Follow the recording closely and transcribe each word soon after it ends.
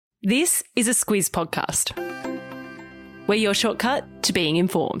This is a Squiz podcast. We're your shortcut to being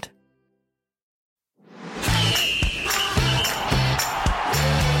informed.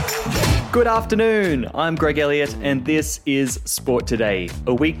 Good afternoon, I'm Greg Elliott and this is Sport Today,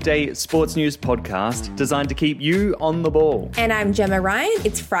 a weekday sports news podcast designed to keep you on the ball. And I'm Gemma Ryan,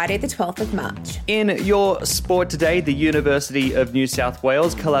 it's Friday the 12th of March. In your Sport Today, the University of New South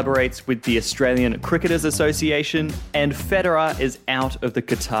Wales collaborates with the Australian Cricketers Association and Federer is out of the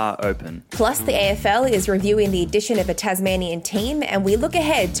Qatar Open. Plus the AFL is reviewing the addition of a Tasmanian team and we look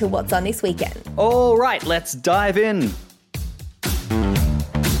ahead to what's on this weekend. All right, let's dive in.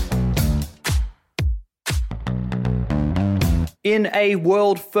 In a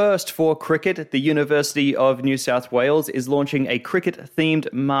world first for cricket, the University of New South Wales is launching a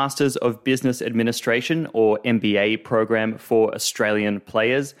cricket-themed Masters of Business Administration, or MBA, program for Australian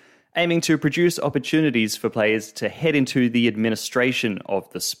players, aiming to produce opportunities for players to head into the administration of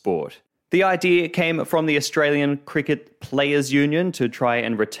the sport. The idea came from the Australian Cricket Players Union to try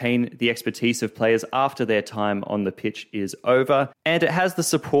and retain the expertise of players after their time on the pitch is over. And it has the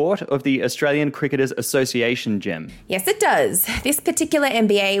support of the Australian Cricketers Association, Gem. Yes, it does. This particular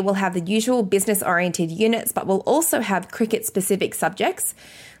MBA will have the usual business-oriented units, but will also have cricket-specific subjects.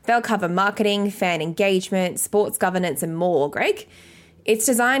 They'll cover marketing, fan engagement, sports governance and more, Greg. It's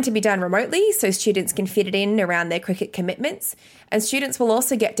designed to be done remotely so students can fit it in around their cricket commitments, and students will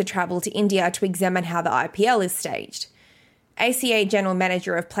also get to travel to India to examine how the IPL is staged. ACA General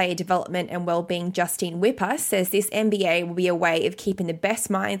Manager of Player Development and Wellbeing Justine Whipper says this MBA will be a way of keeping the best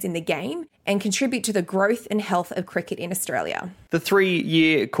minds in the game and contribute to the growth and health of cricket in Australia. The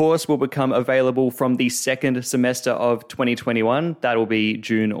 3-year course will become available from the second semester of 2021. That'll be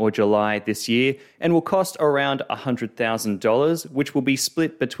June or July this year and will cost around $100,000, which will be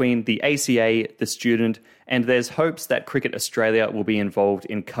split between the ACA, the student, and there's hopes that Cricket Australia will be involved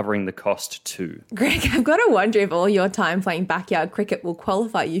in covering the cost too. Greg, I've got to wonder if all your time playing backyard cricket will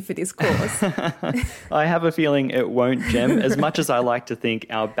qualify you for this course. I have a feeling it won't, Gem. As much as I like to think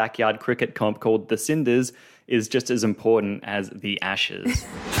our backyard cricket comp called the Cinders is just as important as the Ashes.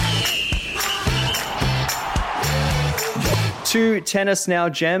 To tennis now,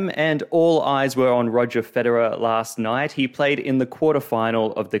 Gem, and all eyes were on Roger Federer last night. He played in the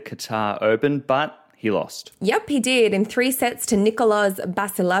quarterfinal of the Qatar Open, but he lost. Yep, he did, in 3 sets to Nicolas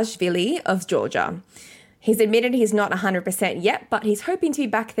Basilashvili of Georgia. He's admitted he's not 100% yet, but he's hoping to be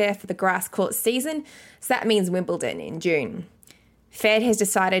back there for the grass court season, so that means Wimbledon in June. Fed has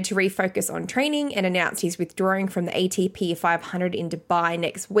decided to refocus on training and announced he's withdrawing from the ATP 500 in Dubai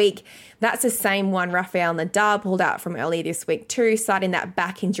next week. That's the same one Rafael Nadal pulled out from earlier this week too, citing that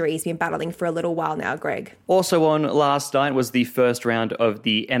back injury he's been battling for a little while now, Greg. Also on last night was the first round of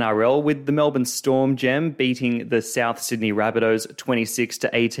the NRL with the Melbourne Storm, Gem, beating the South Sydney Rabbitohs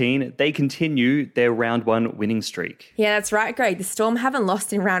 26-18. They continue their round 1 winning streak. Yeah, that's right, Greg. The Storm haven't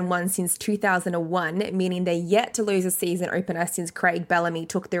lost in round 1 since 2001, meaning they're yet to lose a season opener since Craig Bellamy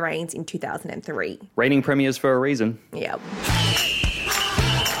took the reins in 2003. Reigning premiers for a reason. Yep.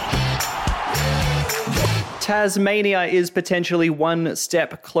 Tasmania is potentially one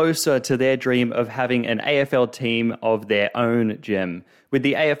step closer to their dream of having an AFL team of their own, Gem, with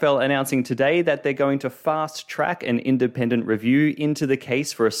the AFL announcing today that they're going to fast-track an independent review into the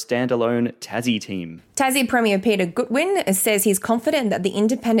case for a standalone Tassie team. Tassie Premier Peter Goodwin says he's confident that the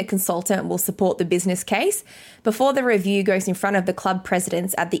independent consultant will support the business case before the review goes in front of the club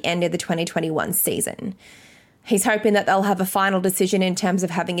presidents at the end of the 2021 season. He's hoping that they'll have a final decision in terms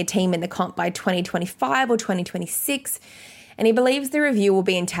of having a team in the comp by 2025 or 2026, and he believes the review will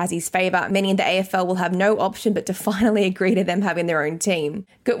be in Tassie's favour, meaning the AFL will have no option but to finally agree to them having their own team.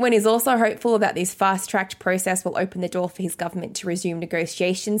 Goodwin is also hopeful that this fast-tracked process will open the door for his government to resume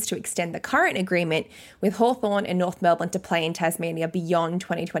negotiations to extend the current agreement with Hawthorn and North Melbourne to play in Tasmania beyond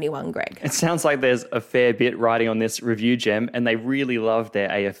 2021, Greg. It sounds like there's a fair bit riding on this review, Gem, and they really love their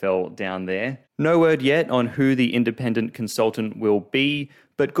AFL down there. No word yet on who the independent consultant will be,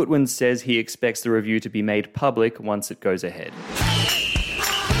 but Goodwin says he expects the review to be made public once it goes ahead.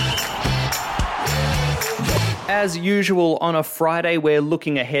 As usual, on a Friday, we're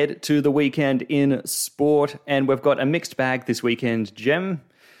looking ahead to the weekend in sport, and we've got a mixed bag this weekend, Gem.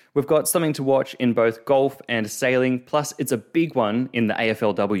 We've got something to watch in both golf and sailing, plus it's a big one in the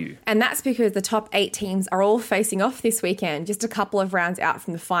AFLW. And that's because the top 8 teams are all facing off this weekend, just a couple of rounds out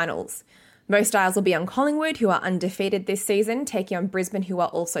from the finals. Most eyes will be on Collingwood, who are undefeated this season, taking on Brisbane, who are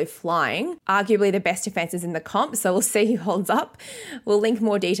also flying. Arguably the best defences in the comp, so we'll see who holds up. We'll link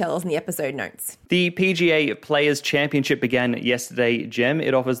more details in the episode notes. The PGA Players' Championship began yesterday, Gem.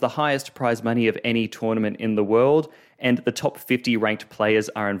 It offers the highest prize money of any tournament in the world. and the top 50 ranked players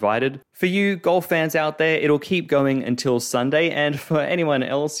are invited. For you golf fans out there, it'll keep going until Sunday, and for anyone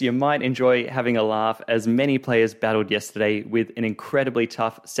else, you might enjoy having a laugh as many players battled yesterday with an incredibly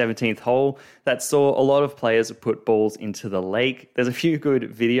tough 17th hole that saw a lot of players put balls into the lake. There's a few good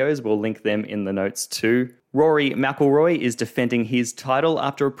videos, we'll link them in the notes too. Rory McIlroy is defending his title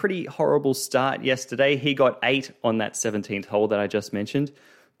after a pretty horrible start yesterday. He got 8 on that 17th hole that I just mentioned,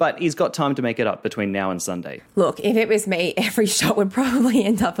 but he's got time to make it up between now and Sunday. Look, if it was me, every shot would probably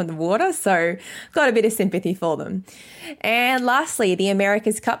end up in the water, so got a bit of sympathy for them. And lastly, the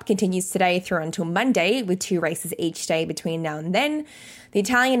America's Cup continues today through until Monday, with 2 races each day between now and then. The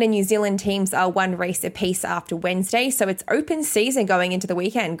Italian and New Zealand teams are 1 race apiece after Wednesday, so it's open season going into the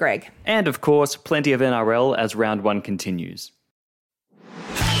weekend, Greg. And of course, plenty of NRL as round 1 continues.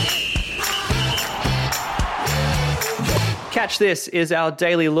 Catch This is our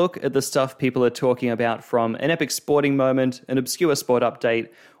daily look at the stuff people are talking about, from an epic sporting moment, an obscure sport update,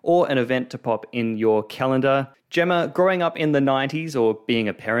 or an event to pop in your calendar. Gemma, growing up in the 90s, or being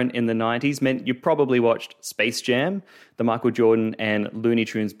a parent in the 90s, meant you probably watched Space Jam, the Michael Jordan and Looney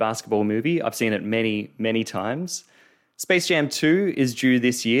Tunes basketball movie. I've seen it many, many times. Space Jam 2 is due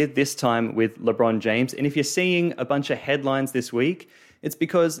this year, this time with LeBron James. And if you're seeing a bunch of headlines this week, it's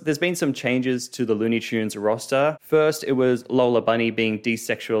because there's been some changes to the Looney Tunes roster. First, it was Lola Bunny being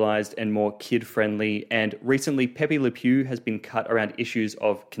desexualized and more kid-friendly, and recently Pepe Le Pew has been cut around issues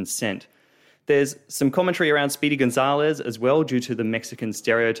of consent. There's some commentary around Speedy Gonzalez as well due to the Mexican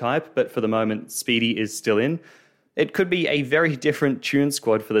stereotype, but for the moment, Speedy is still in. It could be a very different tune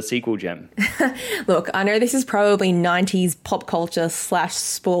squad for the sequel, Gem. Look, I know this is probably 90s pop culture /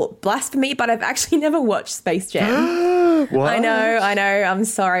 sport blasphemy, but I've actually never watched Space Jam. What? I know. I'm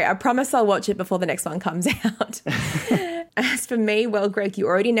sorry. I promise I'll watch it before the next one comes out. As for me, well, Greg, you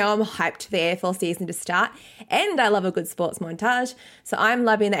already know I'm hyped for the AFL season to start, and I love a good sports montage. So I'm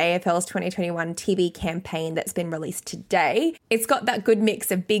loving the AFL's 2021 TV campaign that's been released today. It's got that good mix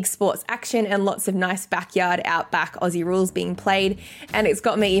of big sports action and lots of nice backyard, outback Aussie rules being played, and it's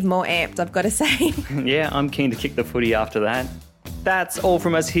got me even more amped, I've got to say. Yeah, I'm keen to kick the footy after that. That's all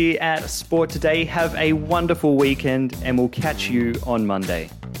from us here at Sport Today. Have a wonderful weekend, and we'll catch you on Monday.